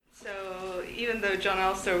even though John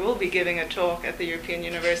Elster will be giving a talk at the European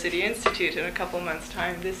University Institute in a couple months'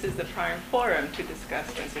 time, this is the prime forum to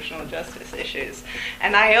discuss transitional justice issues.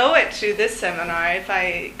 And I owe it to this seminar if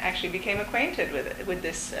I actually became acquainted with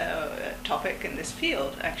this topic in this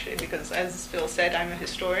field, actually, because as Phil said, I'm a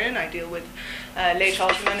historian. I deal with late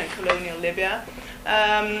Ottoman and colonial Libya.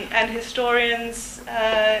 And historians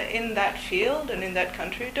in that field and in that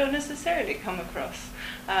country don't necessarily come across.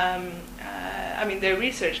 Their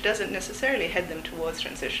research doesn't necessarily head them towards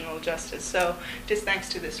transitional justice. So it is thanks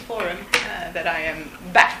to this forum that I am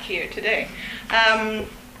back here today.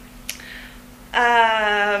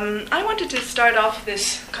 I wanted to start off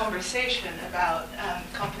this conversation about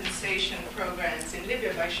compensation programs in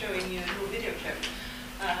Libya by showing you a little video clip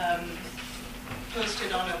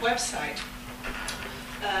posted on a website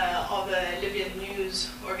of a Libyan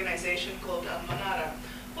news organization called Al Manara.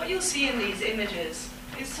 What you'll see in these images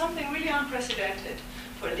is something really unprecedented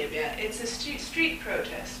for Libya. It's a street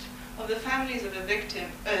protest of the families of the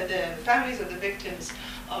victims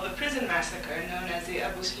of a prison massacre known as the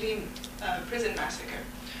Abu Slim prison massacre,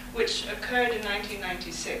 which occurred in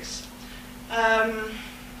 1996.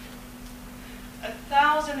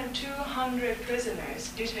 1,200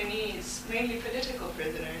 prisoners, detainees, mainly political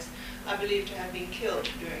prisoners, are believed to have been killed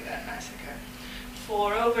during that massacre.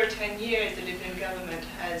 For over 10 years, the Libyan government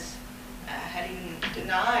has had even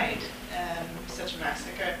denied such a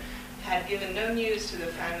massacre, had given no news to the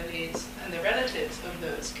families and the relatives of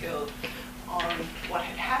those killed on what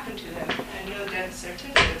had happened to them, and no death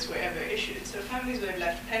certificates were ever issued. So families were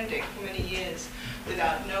left pending for many years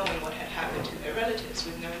without knowing what had happened to their relatives,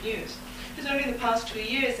 with no news. It was only in the past 2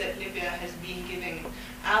 years that Libya has been giving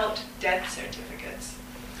out death certificates,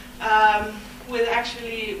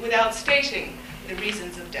 without stating the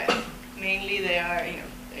reasons of death. Mainly they are,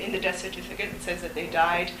 in the death certificate it says that they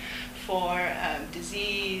died for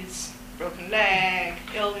disease, broken leg,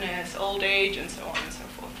 illness, old age, and so on and so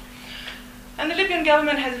forth. And the Libyan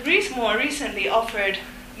government has more recently offered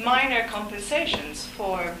minor compensations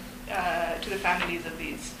to the families of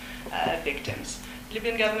these victims. The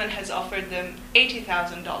Libyan government has offered them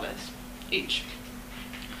 $80,000 each.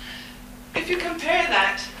 If you compare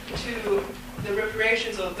that to the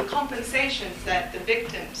reparations or the compensations that the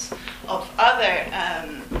victims of other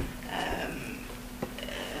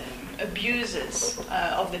abuses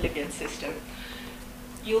of the Libyan system,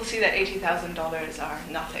 you'll see that $80,000 are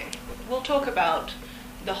nothing. We'll talk about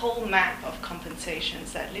the whole map of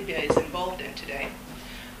compensations that Libya is involved in today.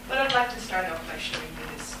 But I'd like to start off by showing you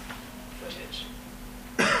this footage.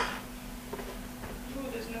 Oh,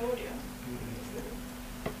 there's no audio.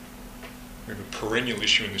 We have a perennial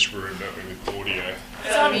issue in this room, don't we, with audio?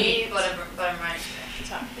 It's on you, bottom right.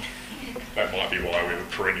 It's on. That might be why we have a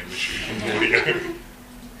perennial issue with audio.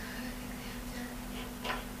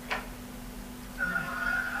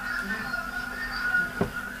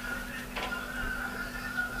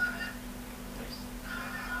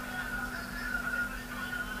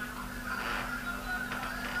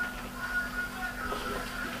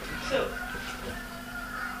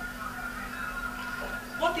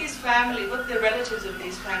 What the relatives of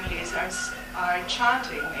these families are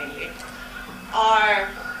chanting mainly are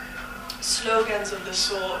slogans of the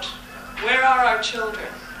sort, "Where are our children?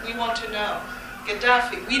 We want to know.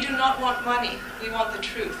 Gaddafi, we do not want money, we want the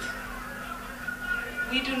truth.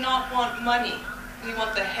 We do not want money, we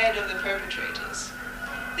want the head of the perpetrators."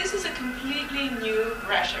 This is a completely new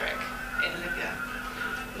rhetoric in Libya,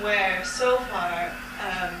 where so far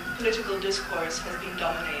political discourse has been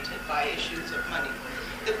dominated by issues of money.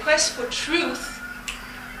 The quest for truth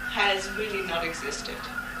has really not existed.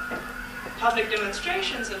 Public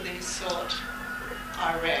demonstrations of this sort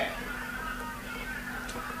are rare.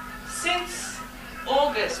 Since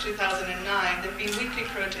August 2009, there have been weekly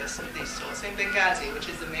protests of these sorts in Benghazi, which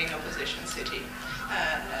is the main opposition city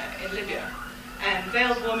in Libya. And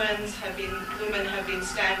veiled women have been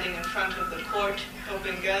standing in front of the court of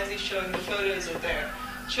Benghazi showing the photos of their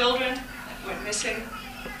children that went missing.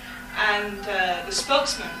 And the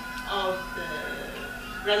spokesman of the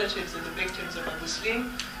relatives of the victims of Abu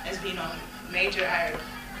Slim has been on major Arab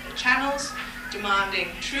channels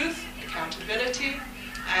demanding truth, accountability,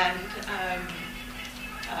 and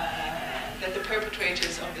that the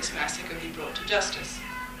perpetrators of this massacre be brought to justice.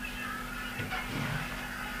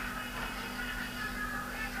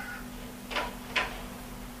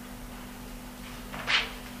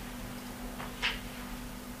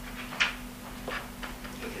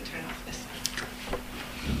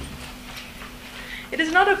 It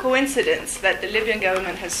is not a coincidence that the Libyan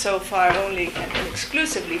government has so far only and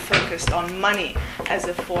exclusively focused on money as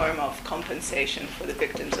a form of compensation for the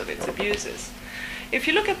victims of its abuses. If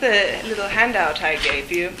you look at the little handout I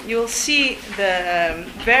gave you, you'll see the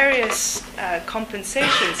various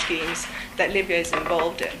compensation schemes that Libya is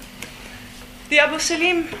involved in. The Abu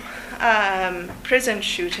Salim prison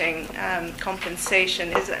shooting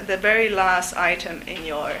compensation is the very last item in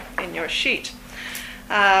your sheet.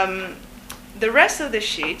 The rest of the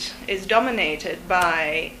sheet is dominated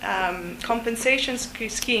by compensation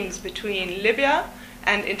schemes between Libya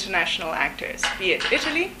and international actors, be it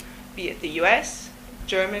Italy, be it the US,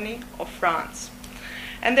 Germany, or France.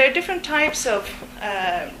 And there are different types of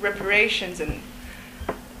reparations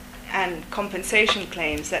and compensation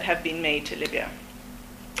claims that have been made to Libya.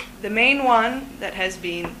 The main one that has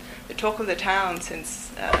been the talk of the town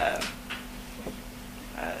since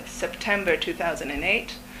September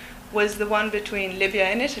 2008 was the one between Libya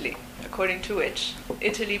and Italy, according to which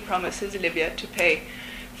Italy promises Libya to pay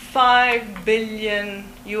 $5 billion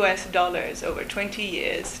over 20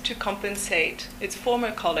 years to compensate its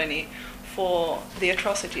former colony for the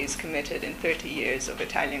atrocities committed in 30 years of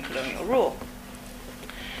Italian colonial rule.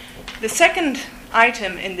 The second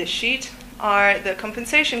item in this sheet are the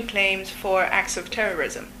compensation claims for acts of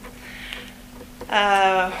terrorism,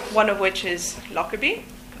 one of which is Lockerbie,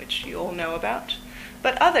 which you all know about.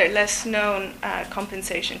 But other less known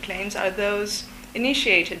compensation claims are those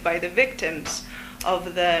initiated by the victims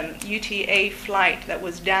of the UTA flight that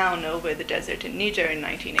was down over the desert in Niger in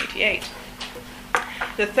 1988.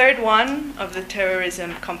 The third one of the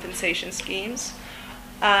terrorism compensation schemes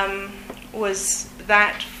was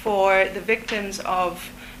that for the victims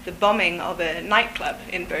of the bombing of a nightclub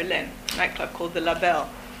in Berlin, a nightclub called the La Belle.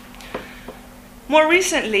 More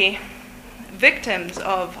recently, victims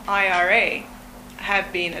of IRA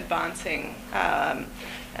have been advancing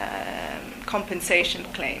compensation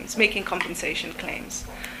claims, making compensation claims.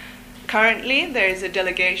 Currently, there is a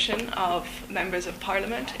delegation of members of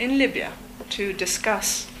parliament in Libya to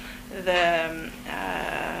discuss the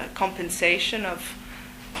compensation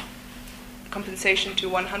to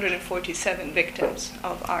 147 victims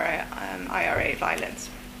of IRA violence.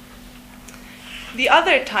 The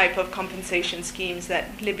other type of compensation schemes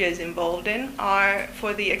that Libya is involved in are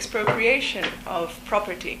for the expropriation of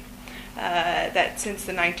property that since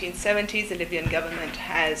the 1970s the Libyan government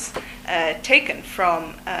has taken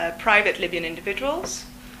from private Libyan individuals,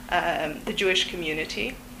 the Jewish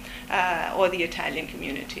community, or the Italian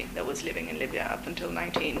community that was living in Libya up until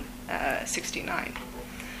 1969.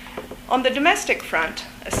 On the domestic front,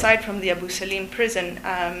 aside from the Abu Salim prison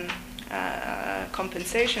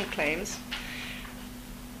compensation claims,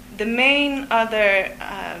 the main other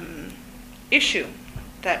issue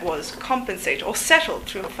that was compensated or settled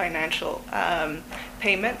through financial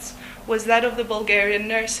payments was that of the Bulgarian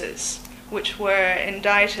nurses, which were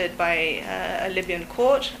indicted by a Libyan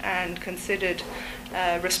court and considered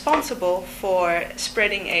responsible for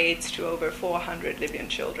spreading AIDS to over 400 Libyan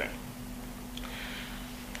children.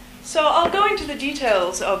 So I'll go into the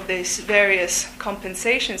details of these various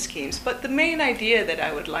compensation schemes, but the main idea that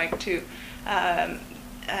I would like to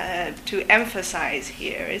emphasize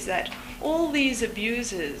here is that all these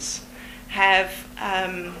abuses have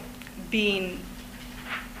the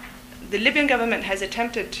Libyan government has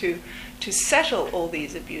attempted to settle all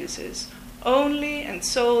these abuses only and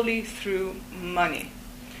solely through money.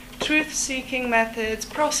 Truth-seeking methods,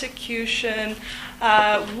 prosecution,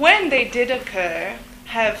 when they did occur,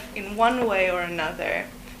 have in one way or another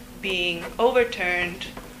being overturned,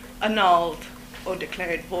 annulled, or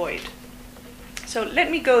declared void. So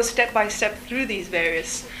let me go step by step through these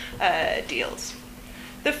various deals.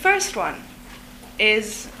 The first one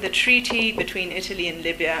is the treaty between Italy and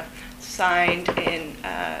Libya, signed in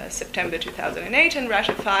September 2008 and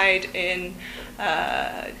ratified in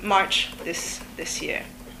March this year.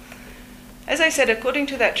 As I said, according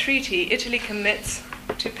to that treaty, Italy commits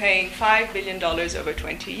to paying $5 billion over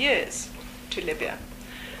 20 years to Libya.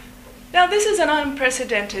 Now, this is an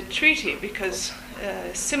unprecedented treaty because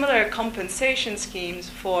similar compensation schemes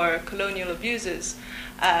for colonial abuses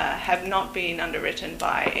have not been underwritten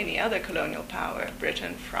by any other colonial power,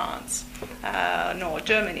 Britain, France, nor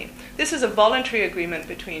Germany. This is a voluntary agreement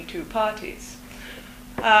between two parties.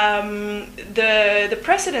 The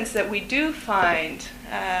precedents that we do find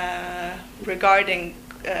regarding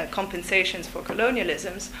compensations for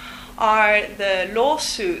colonialisms are the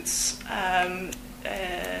lawsuits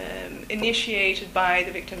initiated by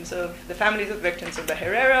the families of the victims of the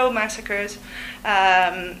Herero massacres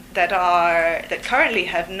that currently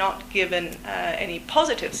have not given any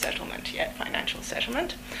positive settlement yet, financial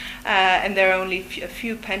settlement, and there are only a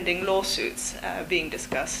few pending lawsuits being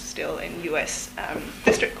discussed still in U.S.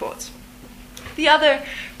 district courts. The other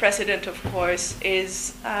precedent, of course,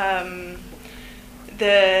 is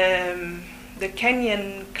the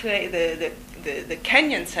Kenyan the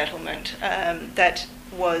Kenyan settlement that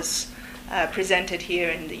was presented here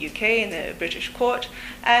in the UK in the British court,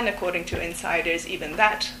 and according to insiders, even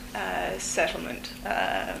that settlement,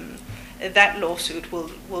 that lawsuit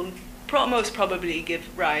will most probably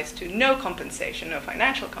give rise to no compensation, no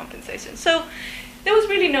financial compensation. So there was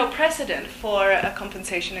really no precedent for a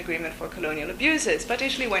compensation agreement for colonial abuses, but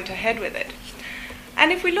Italy went ahead with it.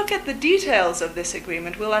 And if we look at the details of this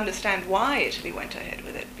agreement, we'll understand why Italy went ahead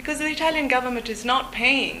with it. Because the Italian government is not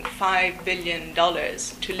paying $5 billion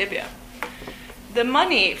to Libya. The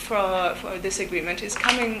money for this agreement is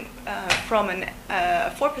coming from a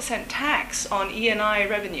 4% tax on Eni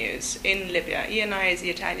revenues in Libya. Eni is the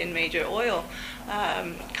Italian major oil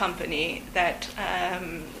company that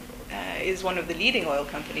is one of the leading oil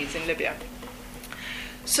companies in Libya.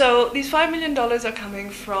 So these $5 million are coming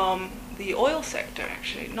from the oil sector,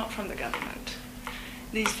 actually, not from the government.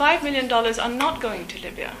 These $5 million are not going to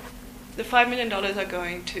Libya. The $5 billion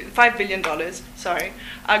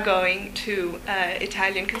are going to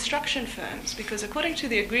Italian construction firms, because according to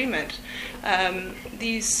the agreement,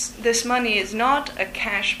 this money is not a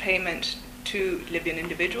cash payment to Libyan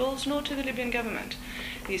individuals nor to the Libyan government.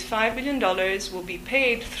 These $5 billion will be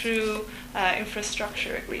paid through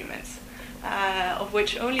infrastructure agreements, of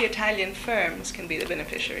which only Italian firms can be the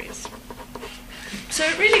beneficiaries. So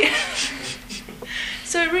it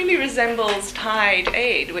really resembles tied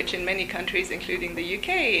aid, which in many countries, including the UK,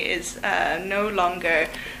 is no longer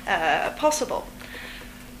possible.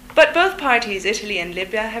 But both parties, Italy and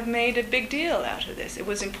Libya, have made a big deal out of this. It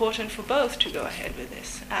was important for both to go ahead with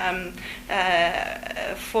this.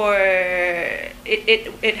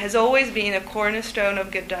 It has always been a cornerstone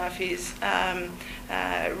of Gaddafi's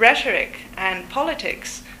rhetoric and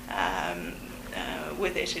politics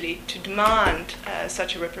with Italy to demand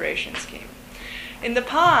such a reparation scheme. In the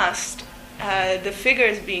past, the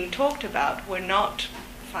figures being talked about were not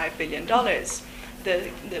 $5 billion.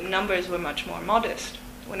 The numbers were much more modest.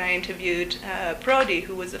 When I interviewed Prodi,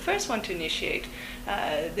 who was the first one to initiate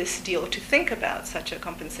this deal, to think about such a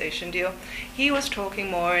compensation deal, he was talking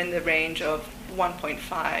more in the range of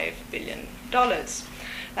 $1.5 billion.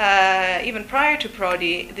 Even prior to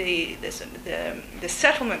Prodi, the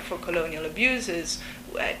settlement for colonial abuses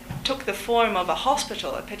took the form of a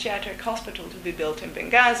hospital, a pediatric hospital to be built in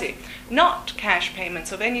Benghazi, not cash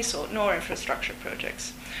payments of any sort, nor infrastructure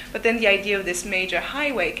projects. But then the idea of this major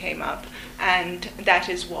highway came up, and that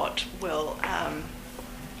is what will,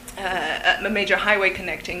 a major highway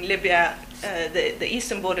connecting Libya, the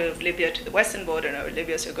eastern border of Libya to the western border of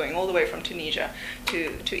Libya, so going all the way from Tunisia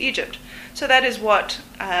to Egypt. So that is what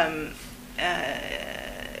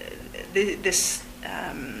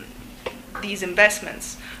these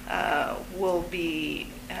investments will be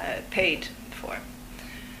paid for.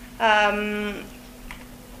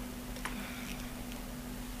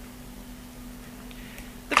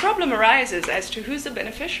 The problem arises as to who's the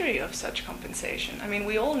beneficiary of such compensation. I mean,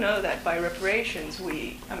 we all know that by reparations,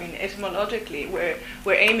 etymologically, we're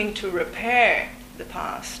aiming to repair the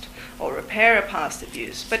past or repair a past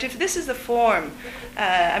abuse. But if this is the form,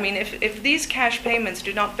 if these cash payments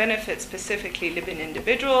do not benefit specifically Libyan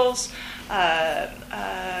individuals,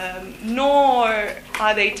 nor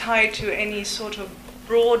are they tied to any sort of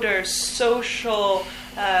broader social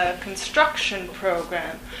construction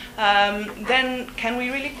program, then can we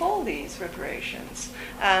really call these reparations?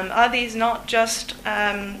 Are these not just?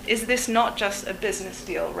 Is this not just a business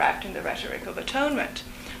deal wrapped in the rhetoric of atonement?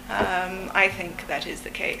 I think that is the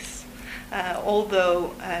case.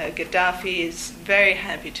 Although Gaddafi is very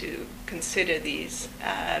happy to consider these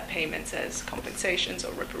payments as compensations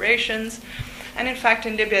or reparations, and in fact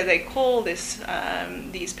in Libya they call these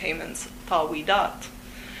payments tawidat.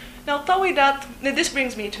 Now, tawidat, this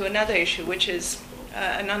brings me to another issue, which is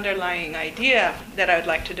an underlying idea that I would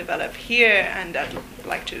like to develop here, and I'd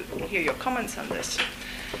like to hear your comments on this.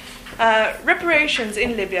 Reparations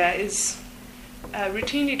in Libya is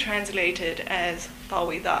routinely translated as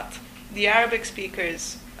tawidat. The Arabic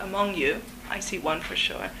speakers among you, I see one for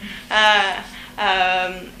sure,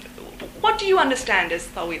 what do you understand as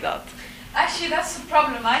tawidat? Actually, that's the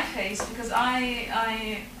problem I face, because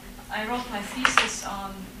I wrote my thesis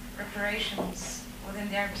on reparations within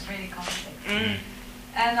the Arab-Israeli conflict.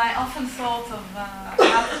 And I often thought of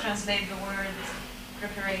how to translate the word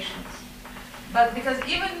reparations. But because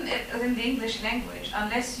even within the English language,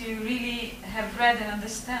 unless you really have read and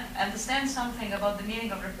understand something about the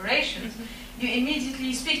meaning of reparations, you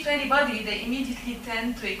immediately speak to anybody, they immediately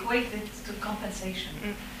tend to equate it to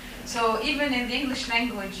compensation. So even in the English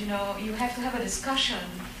language, you have to have a discussion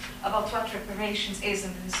about what reparations is,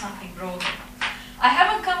 and then something broader. I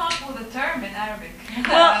haven't come up with a term in Arabic.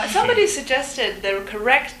 Well, somebody suggested the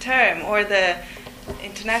correct term, or the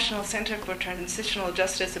International Center for Transitional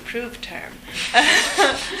Justice approved term,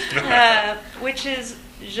 which is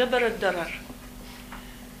Jabr al-Darar.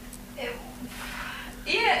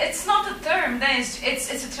 Yeah, it's not a term. Then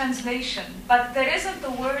it's a translation, but there isn't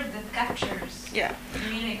a word that captures the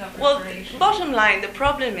meaning of reparation. Well, bottom line, the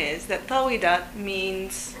problem is that tawidat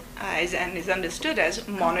means and is understood as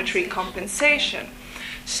monetary compensation.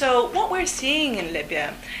 So what we're seeing in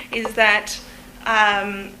Libya is that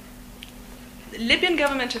Libyan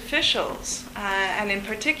government officials, and in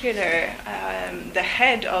particular the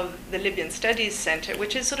head of the Libyan Studies Center,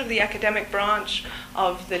 which is sort of the academic branch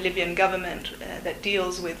of the Libyan government that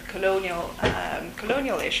deals with colonial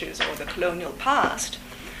issues or the colonial past,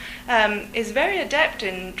 is very adept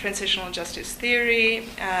in transitional justice theory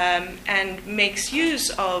and makes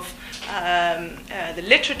use of the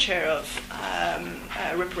literature of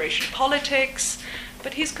reparation politics,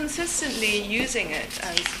 but he's consistently using it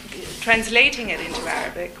as translating it into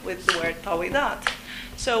Arabic with the word tawidat.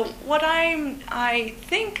 So what I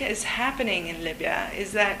think is happening in Libya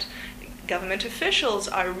is that government officials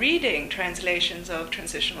are reading translations of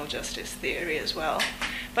transitional justice theory as well,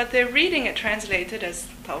 but they're reading it translated as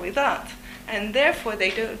tawidat, and therefore they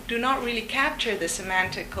do not really capture the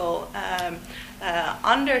semantical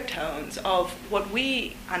undertones of what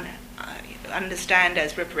we understand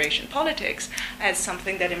as reparation politics, as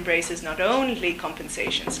something that embraces not only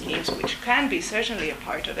compensation schemes, which can be certainly a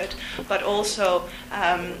part of it, but also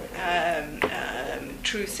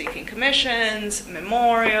truth-seeking commissions,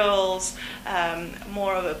 memorials,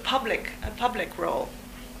 more of a public role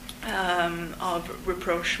of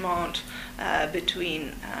rapprochement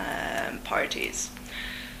between parties.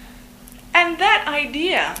 And that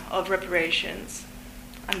idea of reparations,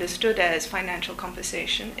 understood as financial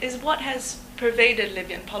compensation, is what has pervaded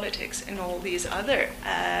Libyan politics in all these other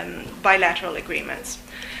bilateral agreements.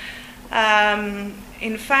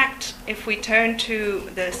 In fact, if we turn to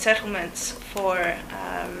the settlements for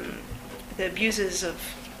the abuses of,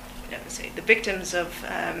 the victims of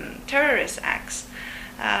terrorist acts,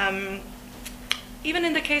 even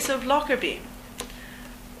in the case of Lockerbie,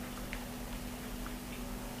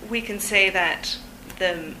 we can say that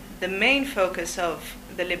the main focus of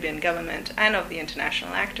the Libyan government and of the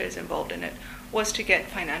international actors involved in it was to get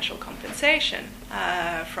financial compensation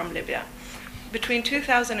from Libya. Between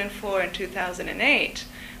 2004 and 2008,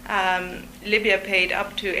 Libya paid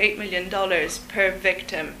up to $8 million per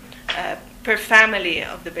victim, per family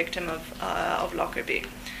of the victim of Lockerbie.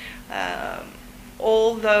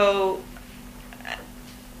 Although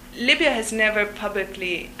Libya has never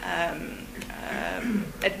publicly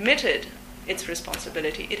admitted its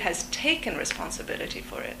responsibility, it has taken responsibility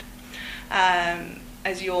for it.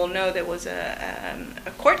 As you all know, there was a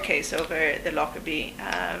court case over the Lockerbie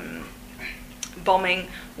bombing,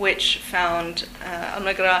 which found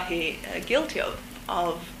al-Megrahi guilty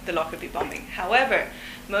of the Lockerbie bombing. However,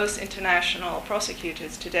 most international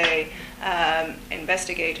prosecutors today,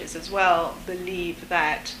 investigators as well, believe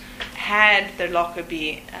that had the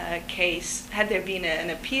Lockerbie case, had there been an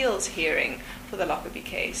appeals hearing for the Lockerbie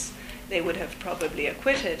case, they would have probably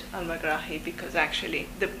acquitted al-Megrahi, because actually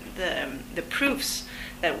the proofs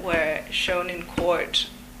that were shown in court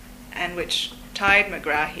and which tied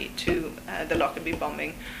Megrahi to the Lockerbie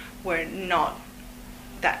bombing were not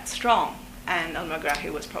that strong, and al-Megrahi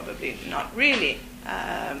was probably not really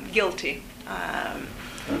guilty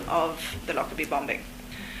of the Lockerbie bombing.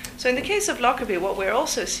 So in the case of Lockerbie, what we're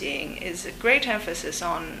also seeing is a great emphasis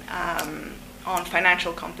on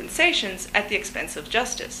financial compensations at the expense of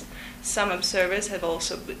justice. Some observers have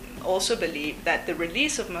also believed that the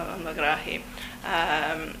release of al-Megrahi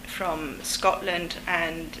from Scotland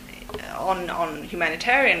and on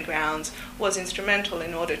humanitarian grounds was instrumental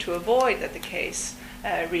in order to avoid that the case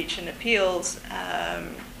reach an appeals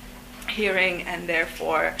hearing, and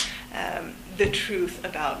therefore the truth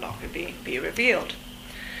about Lockerbie be revealed.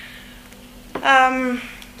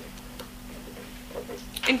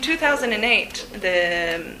 In 2008,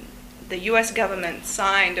 the U.S. government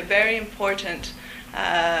signed a very important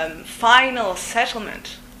final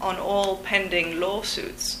settlement on all pending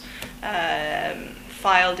lawsuits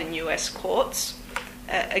filed in U.S. courts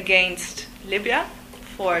against Libya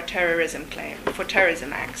for terrorism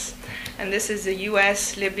acts. And this is a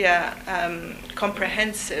U.S.-Libya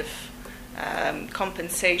comprehensive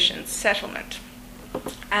compensation settlement.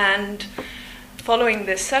 And following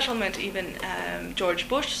this settlement, even George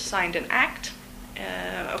Bush signed an act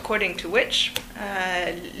according to which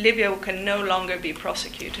Libya can no longer be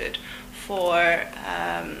prosecuted for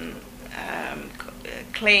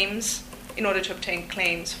claims in order to obtain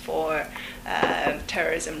claims for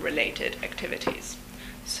terrorism-related activities.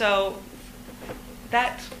 So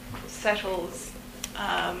that settles,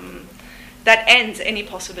 that ends any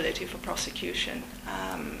possibility for prosecution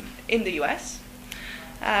in the US.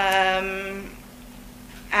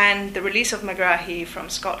 And the release of Megrahi from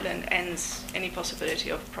Scotland ends any possibility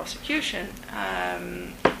of prosecution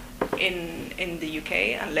in the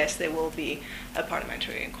UK, unless there will be a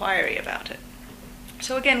parliamentary inquiry about it.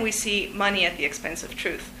 So again, we see money at the expense of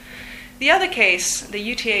truth. The other case, the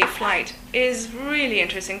UTA flight, is really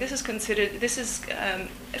interesting. This is a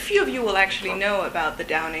few of you will actually know about the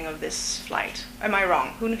downing of this flight. Am I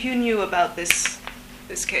wrong? Who knew about this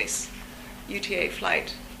case? UTA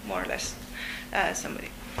flight, more or less, somebody.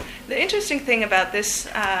 The interesting thing about this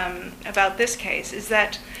case is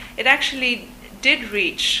that it actually did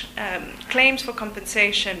reach claims for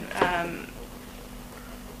compensation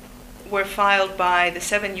were filed by the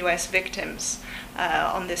 7 U.S. victims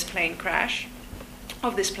of this plane crash,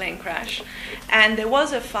 and there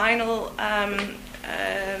was a final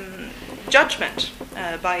judgment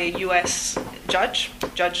by a U.S. judge,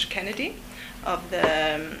 Judge Kennedy, of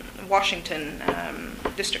the Washington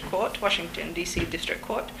D.C. District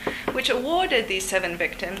Court, which awarded these 7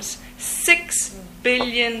 victims $6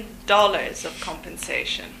 billion of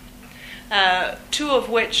compensation, 2 of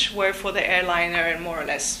which were for the airliner, and more or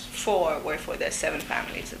less 4 were for the 7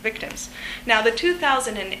 families of victims. Now, the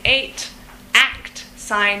 2008 act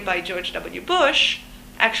signed by George W. Bush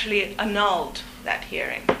actually annulled that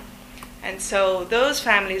hearing. And so those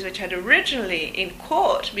families which had originally in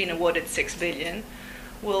court been awarded $6 billion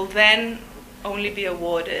will then only be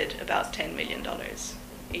awarded about $10 million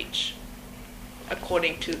each,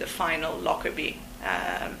 according to the final Lockerbie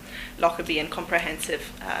and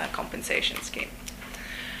comprehensive compensation scheme.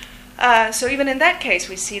 So even in that case,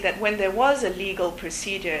 we see that when there was a legal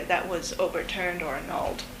procedure that was overturned or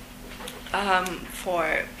annulled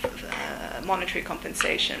for monetary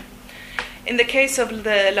compensation. In the case of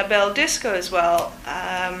the La Belle Disco as well,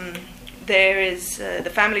 there is the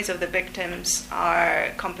families of the victims are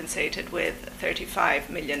compensated with $35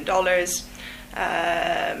 million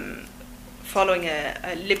following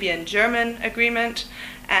a Libyan-German agreement,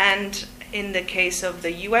 and in the case of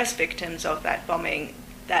the U.S. victims of that bombing,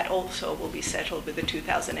 that also will be settled with the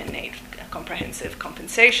 2008 comprehensive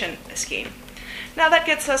compensation scheme. Now that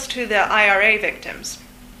gets us to the IRA victims.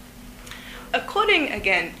 According,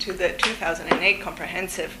 again, to the 2008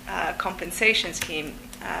 comprehensive compensation scheme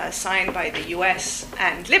signed by the US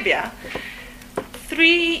and Libya,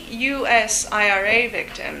 3 US IRA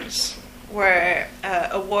victims were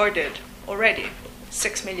awarded already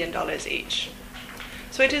 $6 million each.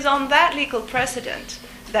 So it is on that legal precedent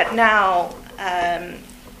that now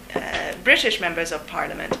British members of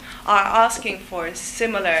parliament are asking for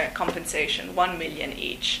similar compensation, $1 million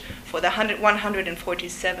each, for the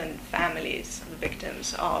 147 families of the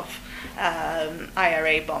victims of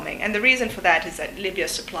IRA bombing. And the reason for that is that Libya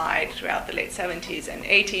supplied throughout the late 70s and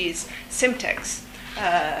 80s Simtex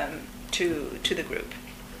to the group.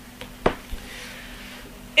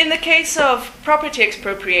 In the case of property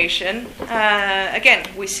expropriation, again,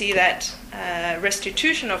 we see that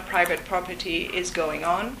restitution of private property is going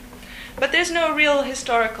on, but there's no real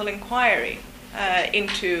historical inquiry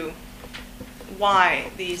into why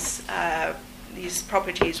these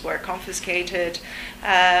properties were confiscated.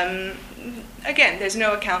 Again, there's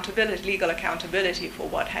no legal accountability for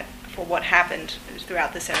what happened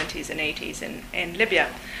throughout the 70s and 80s in Libya.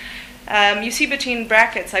 You see between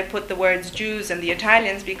brackets I put the words Jews and the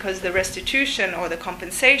Italians because the restitution or the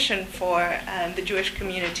compensation for the Jewish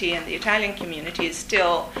community and the Italian community is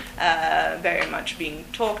still very much being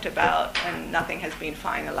talked about, and nothing has been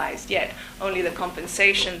finalized yet. Only the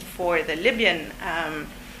compensation for the Libyan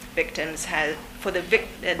victims the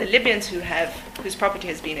Libyans whose property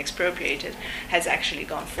has been expropriated has actually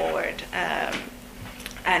gone forward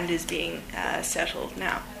and is being settled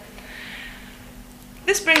now.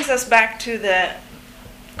 This brings us back to the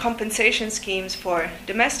compensation schemes for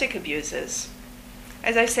domestic abuses.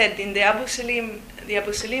 As I said, in the Abu Salim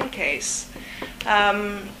case,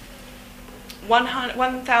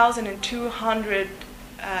 1,200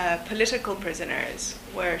 political prisoners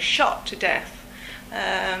were shot to death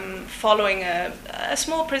following a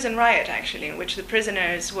small prison riot, actually, in which the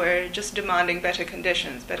prisoners were just demanding better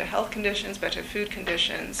conditions, better health conditions, better food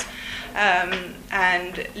conditions,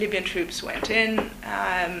 and Libyan troops went in.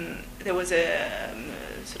 There was a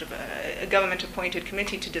government-appointed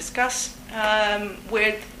committee to discuss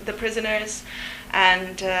with the prisoners,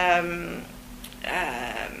 and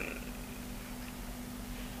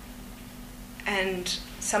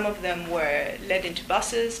Some of them were led into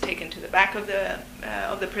buses, taken to the back of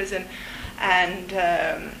the prison, and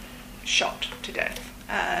shot to death.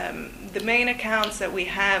 The main accounts that we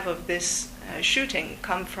have of this shooting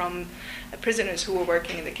come from prisoners who were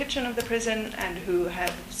working in the kitchen of the prison and who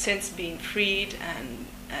have since been freed and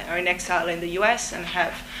are in exile in the US and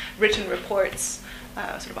have written reports,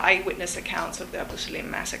 sort of eyewitness accounts of the Abu Salim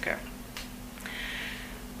massacre.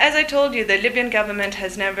 As I told you, the Libyan government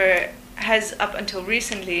has up until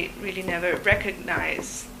recently really never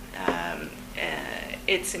recognized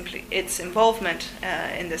its involvement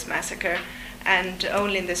in this massacre, and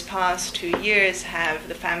only in this past 2 years have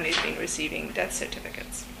the families been receiving death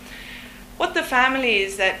certificates. What the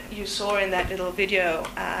families that you saw in that little video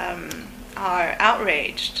are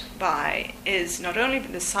outraged by is not only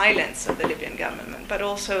the silence of the Libyan government, but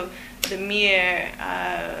also the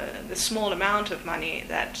small amount of money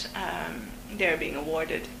that they're being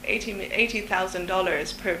awarded.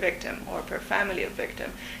 $80,000 per victim or per family of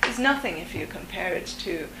victim is nothing if you compare it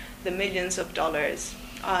to the millions of dollars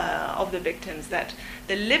of the victims that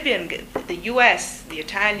the Libyan, the US, the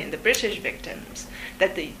Italian, the British victims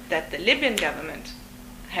that the Libyan government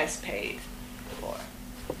has paid for.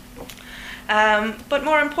 But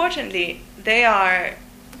more importantly, they are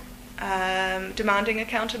demanding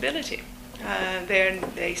accountability.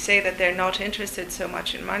 They say that they're not interested so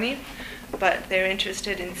much in money, but they're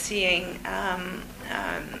interested in seeing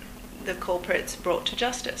the culprits brought to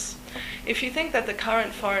justice. If you think that the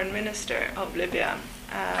current foreign minister of Libya,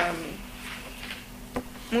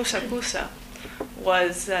 Moussa Koussa,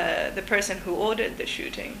 was the person who ordered the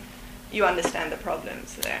shooting, you understand the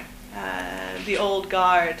problems there. The old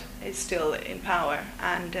guard is still in power,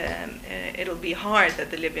 and it'll be hard that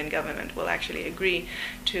the Libyan government will actually agree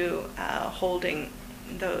to holding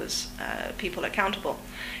those people accountable.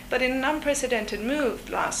 But in an unprecedented move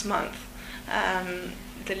last month,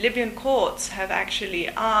 the Libyan courts have actually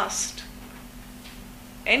asked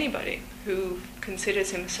anybody who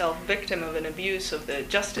considers himself victim of an abuse of the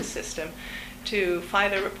justice system to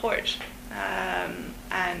file a report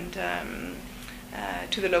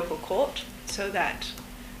to the local court so that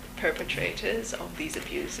perpetrators of these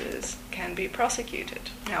abuses can be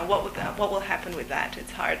prosecuted. Now, what will happen with that?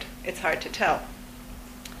 It's hard to tell.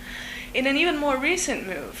 In an even more recent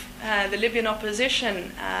move, the Libyan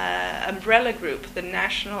opposition umbrella group, the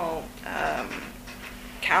National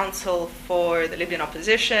Council for the Libyan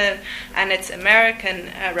Opposition, and its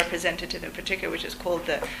American representative in particular, which is called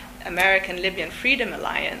the American Libyan Freedom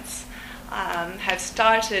Alliance, have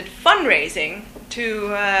started fundraising to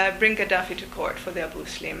bring Gaddafi to court for the Abu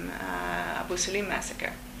Salim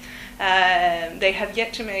massacre. They have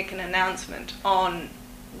yet to make an announcement on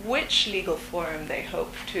which legal forum they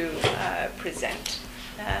hope to present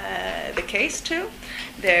the case to.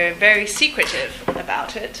 They're very secretive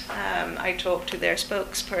about it. I talked to their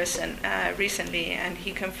spokesperson recently, and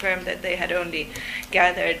he confirmed that they had only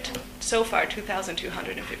gathered so far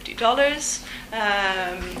 $2,250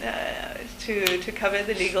 to cover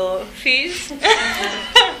the legal fees.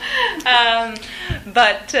 And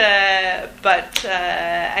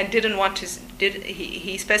didn't want to.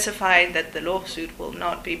 He specified that the lawsuit will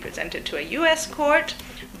not be presented to a U.S. court,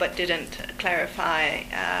 but didn't clarify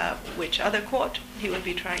which other court he would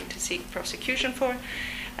be trying to seek prosecution for.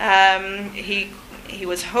 He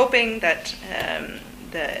was hoping that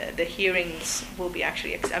the hearings will be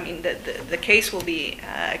actually, the case will be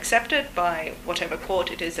accepted by whatever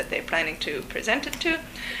court it is that they're planning to present it to,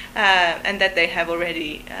 and that they have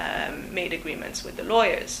already made agreements with the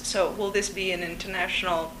lawyers. So will this be an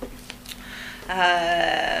international,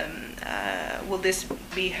 will this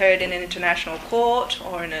be heard in an international court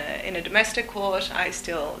or in a domestic court? I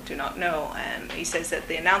still do not know. He says that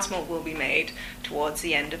the announcement will be made towards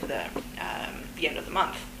the end of the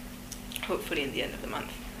month. Hopefully in the end of the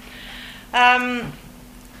month.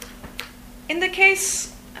 In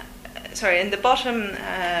the bottom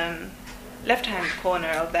left-hand corner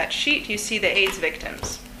of that sheet, you see the AIDS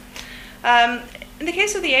victims. In the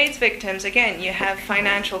case of the AIDS victims, again, you have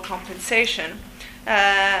financial compensation,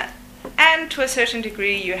 and to a certain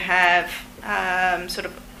degree you have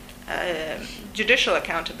judicial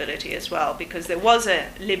accountability as well, because there was a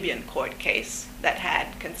Libyan court case that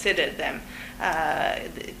had considered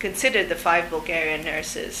the 5 Bulgarian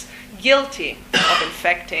nurses guilty of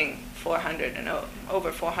infecting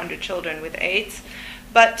over 400 children with AIDS,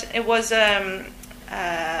 but it was a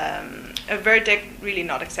verdict really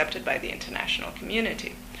not accepted by the international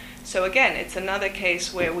community. So again, it's another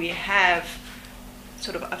case where we have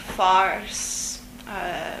sort of a farce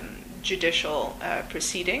judicial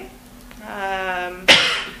proceeding,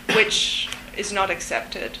 which is not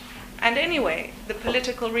accepted And anyway, the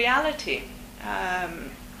political reality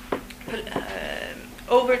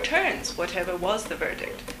overturns whatever was the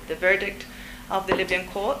verdict. The verdict of the Libyan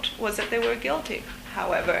court was that they were guilty.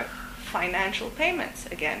 However, financial payments,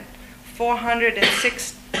 again,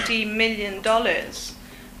 $460 million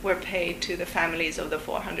were paid to the families of the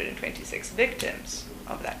 426 victims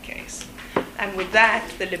of that case. And with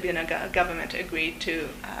that, the Libyan government agreed to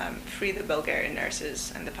free the Bulgarian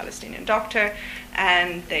nurses and the Palestinian doctor,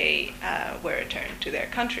 and they were returned to their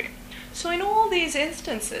country. So in all these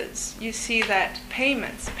instances, you see that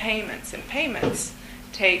payments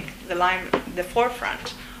take the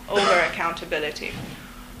forefront over accountability,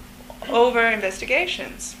 over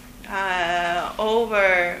investigations,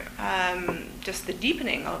 over just the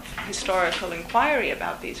deepening of historical inquiry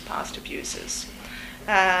about these past abuses.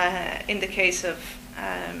 In the case of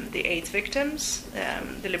the AIDS victims,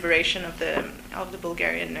 the liberation of the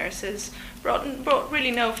Bulgarian nurses brought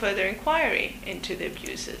really no further inquiry into the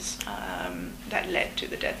abuses that led to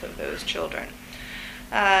the death of those children.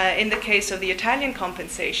 In the case of the Italian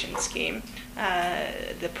compensation scheme,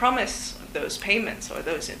 the promise of those payments or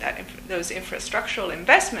those infrastructural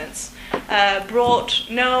investments brought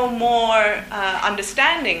no more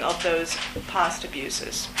understanding of those past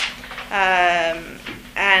abuses.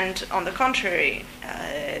 And on the contrary,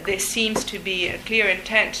 there seems to be a clear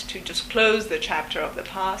intent to just close the chapter of the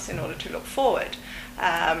past in order to look forward.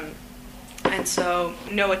 And so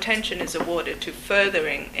no attention is awarded to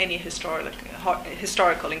furthering any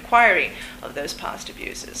historical inquiry of those past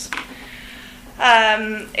abuses.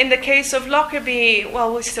 In the case of Lockerbie,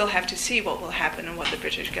 well, we still have to see what will happen and what the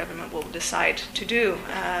British government will decide to do,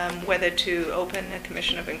 whether to open a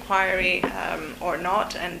commission of inquiry or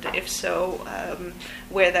not, and if so,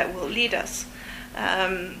 where that will lead us.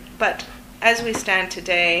 But as we stand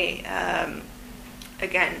today,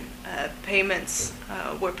 again, payments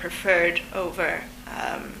were preferred over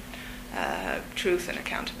truth and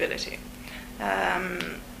accountability.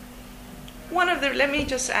 Let me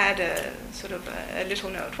just add a little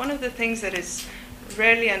note. One of the things that is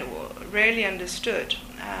rarely understood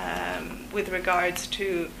with regards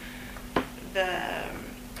to the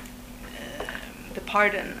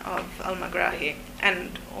pardon of al-Megrahi,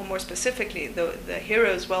 or more specifically, the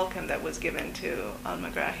hero's welcome that was given to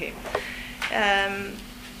al-Megrahi,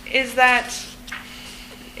 is that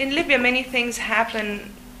in Libya many things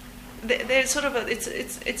happen. There's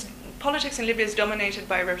it's politics in Libya is dominated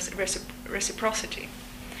by reciprocity.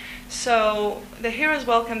 So the hero's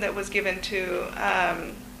welcome that was given to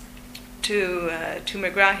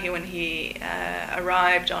Megrahi when he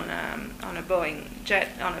arrived on a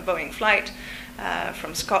Boeing flight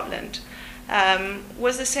from Scotland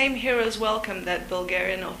was the same hero's welcome that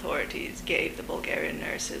Bulgarian authorities gave the Bulgarian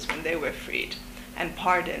nurses when they were freed and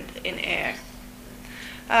pardoned in air.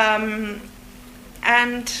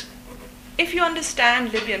 And if you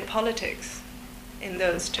understand Libyan politics in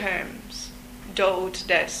those terms, do ut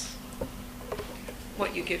des,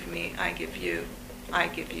 what you give me, I give you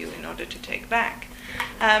in order to take back,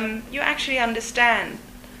 you actually understand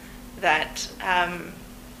that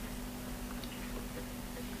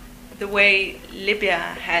the way Libya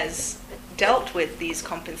has dealt with these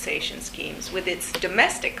compensation schemes, with its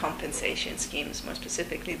domestic compensation schemes, more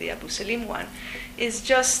specifically the Abu Salim one, is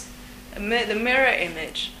just the mirror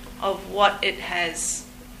image of what it has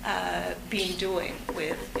been doing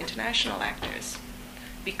with international actors.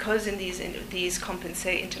 Because in these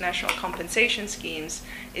international compensation schemes,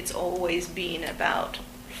 it's always been about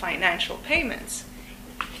financial payments.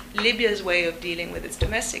 Libya's way of dealing with its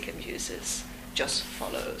domestic abuses just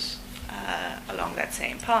follows along that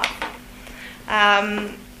same path.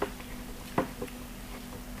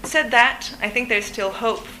 Said that, I think there's still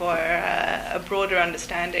hope for a broader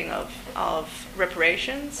understanding of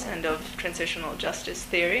reparations and of transitional justice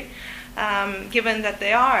theory, given that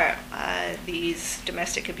there are these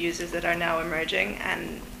domestic abuses that are now emerging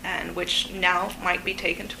and which now might be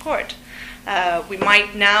taken to court. We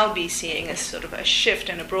might now be seeing a sort of a shift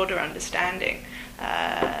and a broader understanding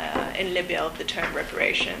in Libya of the term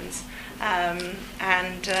reparations,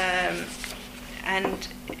 and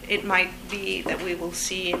it might be that we will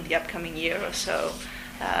see in the upcoming year or so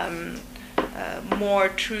more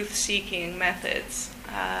truth-seeking methods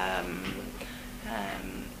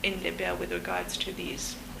in Libya with regards to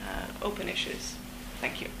these open issues.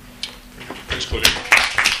 Thank you. Thanks, Claudia.